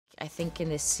I think in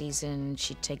this season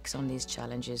she takes on these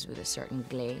challenges with a certain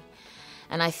glee,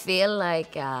 and I feel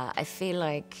like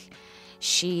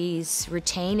she's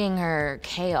retaining her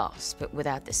chaos, but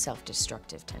without the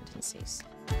self-destructive tendencies.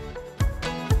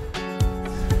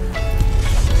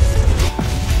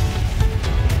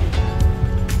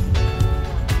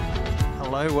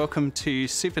 Hello, welcome to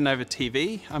Supanova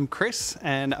TV. I'm Chris,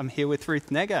 and I'm here with Ruth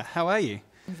Negga. How are you?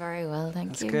 Very well,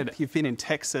 thank you. That's good. You've been in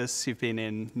Texas, you've been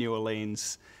in New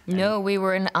Orleans. No, we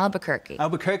were in Albuquerque.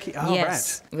 Albuquerque? Oh,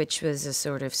 yes, right. Which was a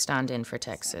sort of stand-in for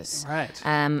Texas. Right.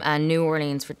 And New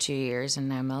Orleans for 2 years, and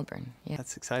now Melbourne. Yeah.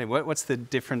 That's exciting. What's the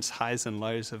difference, highs and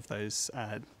lows of those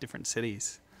different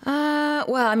cities?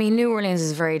 Well, I mean, New Orleans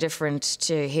is very different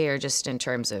to here, just in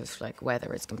terms of like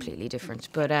weather. It's completely different.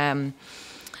 But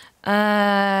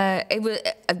it was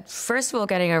first of all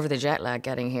getting over the jet lag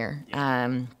getting here.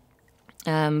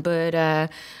 But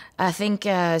I think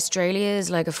Australia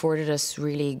has like afforded us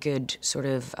really good sort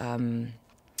of.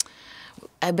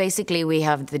 Basically, we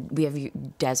have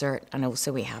desert, and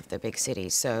also we have the big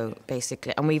cities. So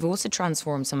basically, and we've also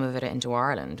transformed some of it into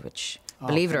Ireland, which,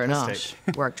 believe it or not,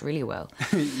 worked really well.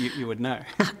 you would know.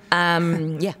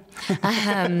 Yeah.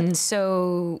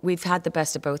 So we've had the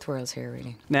best of both worlds here,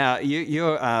 really. Now,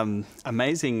 you're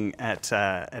amazing at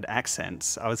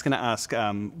accents. I was going to ask,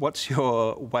 what's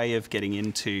your way of getting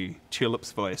into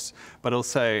Tulip's voice? But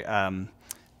also,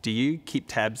 do you keep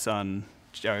tabs on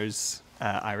Joe's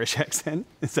Irish accent?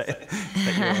 Is that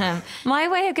your... My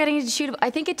way of getting into Tulip, I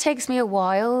think it takes me a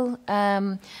while,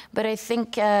 but I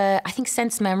think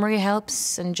sense memory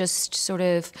helps, and just sort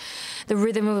of the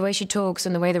rhythm of the way she talks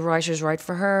and the way the writers write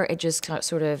for her, it just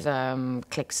sort of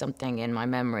clicks something in my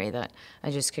memory that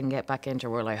I just can get back into.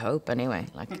 Well, I hope anyway.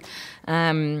 Like,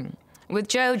 with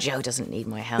Joe doesn't need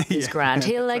my help. He's grand.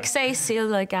 He'll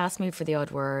he'll ask me for the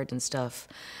odd word and stuff.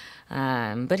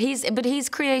 But he's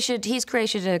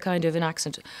created a kind of an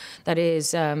accent that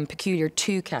is peculiar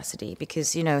to Cassidy,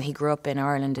 because he grew up in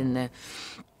Ireland in the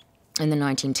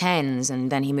 1910s,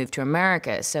 and then he moved to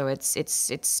America. So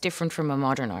it's different from a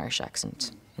modern Irish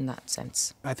accent in that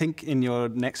sense. I think in your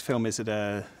next film, is it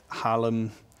a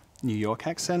Harlem, New York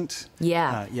accent?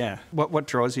 Yeah. Yeah. What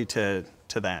draws you to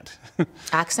that?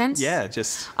 Accents? Yeah,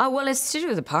 just... Oh, well, it's to do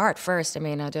with the part first. I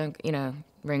mean, I don't,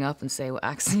 ring up and say what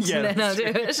accent, and then I'll do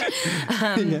it.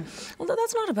 Although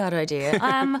that's not a bad idea.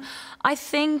 I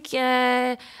think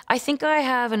I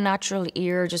have a natural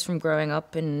ear just from growing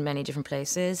up in many different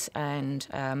places, and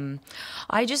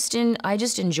I just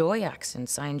enjoy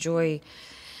accents. I enjoy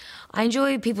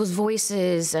people's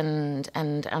voices and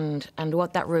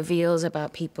what that reveals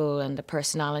about people and the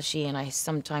personality, and I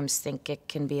sometimes think it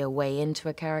can be a way into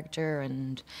a character,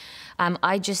 and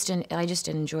I just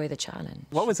enjoy the challenge.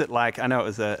 What was it like? I know it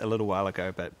was a little while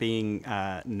ago, but being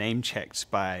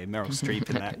name-checked by Meryl Streep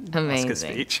in that Oscar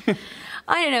speech.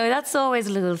 I don't know, that's always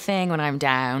a little thing when I'm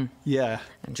down. Yeah.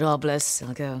 And jobless,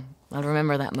 I'll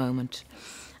remember that moment.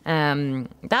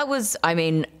 That was, I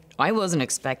mean, I wasn't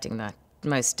expecting that.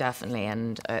 Most definitely,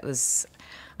 and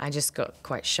I just got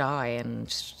quite shy,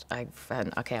 and I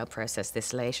found, okay, I'll process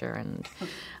this later, and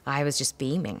I was just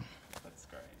beaming. That's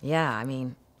great. Yeah, I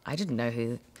mean, I didn't know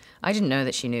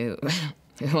that she knew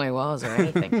who I was or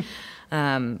anything,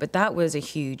 but that was a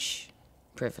huge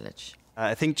privilege.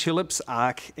 I think Tulip's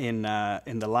arc in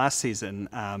the last season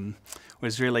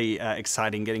was really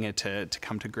exciting, getting her to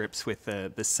come to grips with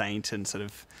the saint and sort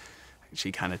of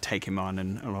actually kind of take him on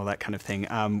and all that kind of thing.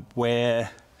 Where,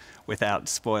 without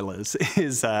spoilers,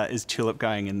 is Tulip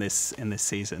going in this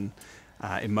season,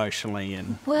 emotionally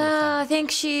and? Well, I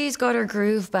think she's got her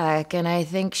groove back, and I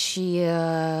think she,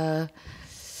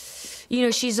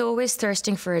 she's always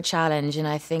thirsting for a challenge, and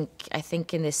I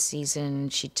think in this season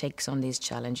she takes on these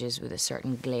challenges with a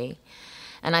certain glee,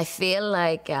 and I feel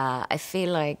like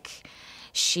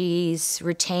she's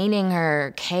retaining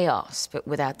her chaos, but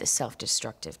without the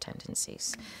self-destructive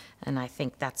tendencies. And I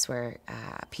think that's where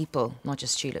people, not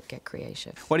just Tulip, get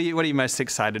creative. What are you most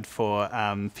excited for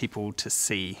people to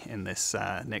see in this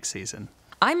next season?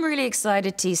 I'm really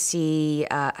excited to see,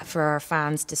 for our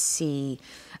fans to see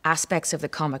aspects of the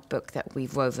comic book that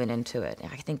we've woven into it.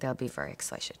 I think they'll be very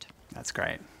excited. That's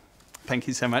great. Thank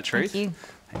you so much, Ruth. Thank you.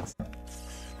 Thanks.